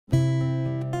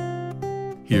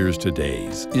Here's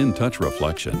today's In Touch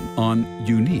reflection on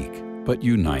Unique but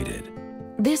United.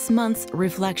 This month's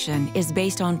reflection is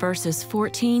based on verses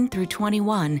 14 through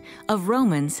 21 of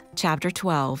Romans chapter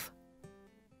 12.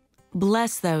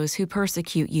 Bless those who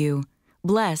persecute you.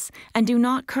 Bless and do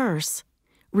not curse.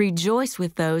 Rejoice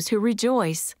with those who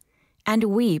rejoice, and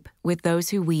weep with those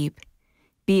who weep.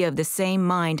 Be of the same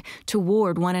mind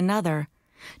toward one another.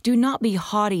 Do not be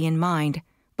haughty in mind,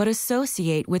 but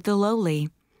associate with the lowly.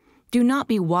 Do not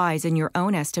be wise in your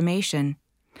own estimation.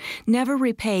 Never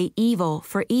repay evil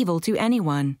for evil to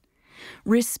anyone.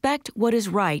 Respect what is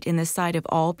right in the sight of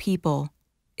all people.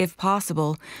 If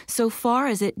possible, so far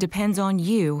as it depends on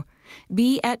you,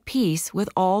 be at peace with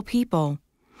all people.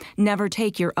 Never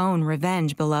take your own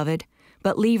revenge, beloved,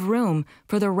 but leave room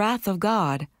for the wrath of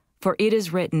God. For it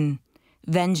is written,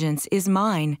 "Vengeance is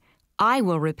mine, I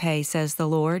will repay, says the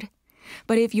Lord."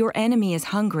 But if your enemy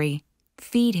is hungry,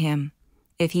 feed him.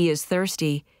 If he is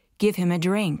thirsty, give him a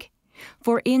drink.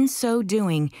 For in so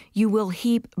doing, you will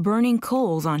heap burning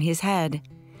coals on his head.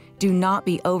 Do not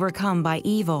be overcome by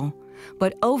evil,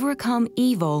 but overcome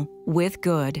evil with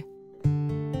good.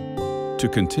 To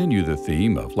continue the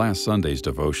theme of last Sunday's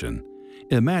devotion,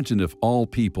 imagine if all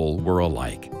people were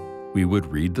alike. We would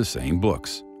read the same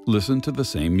books, listen to the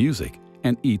same music,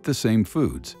 and eat the same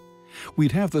foods.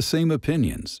 We'd have the same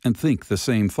opinions and think the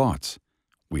same thoughts.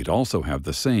 We'd also have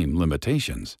the same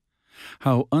limitations.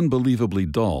 How unbelievably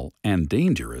dull and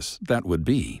dangerous that would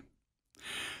be.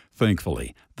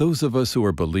 Thankfully, those of us who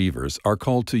are believers are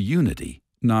called to unity,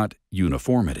 not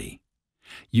uniformity.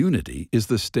 Unity is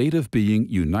the state of being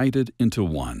united into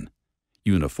one.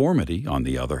 Uniformity, on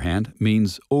the other hand,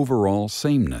 means overall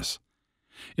sameness.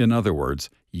 In other words,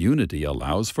 unity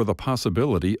allows for the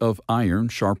possibility of iron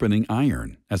sharpening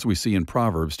iron, as we see in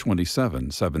Proverbs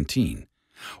 27:17,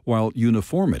 while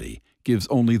uniformity gives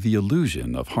only the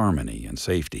illusion of harmony and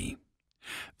safety.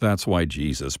 That's why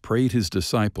Jesus prayed his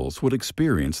disciples would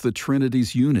experience the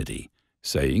Trinity's unity,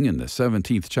 saying in the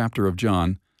 17th chapter of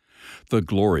John, "The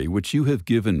glory which you have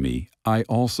given me, I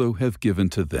also have given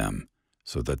to them,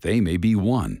 so that they may be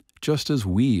one, just as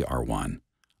we are one.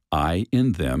 I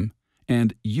in them,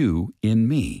 and you in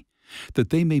me,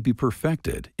 that they may be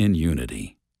perfected in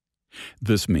unity."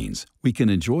 This means we can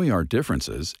enjoy our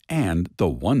differences and the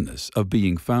oneness of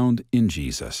being found in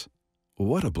Jesus.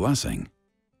 What a blessing!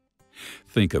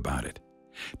 Think about it.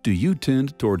 Do you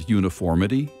tend toward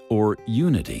uniformity or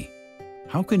unity?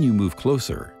 How can you move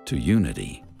closer to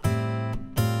unity?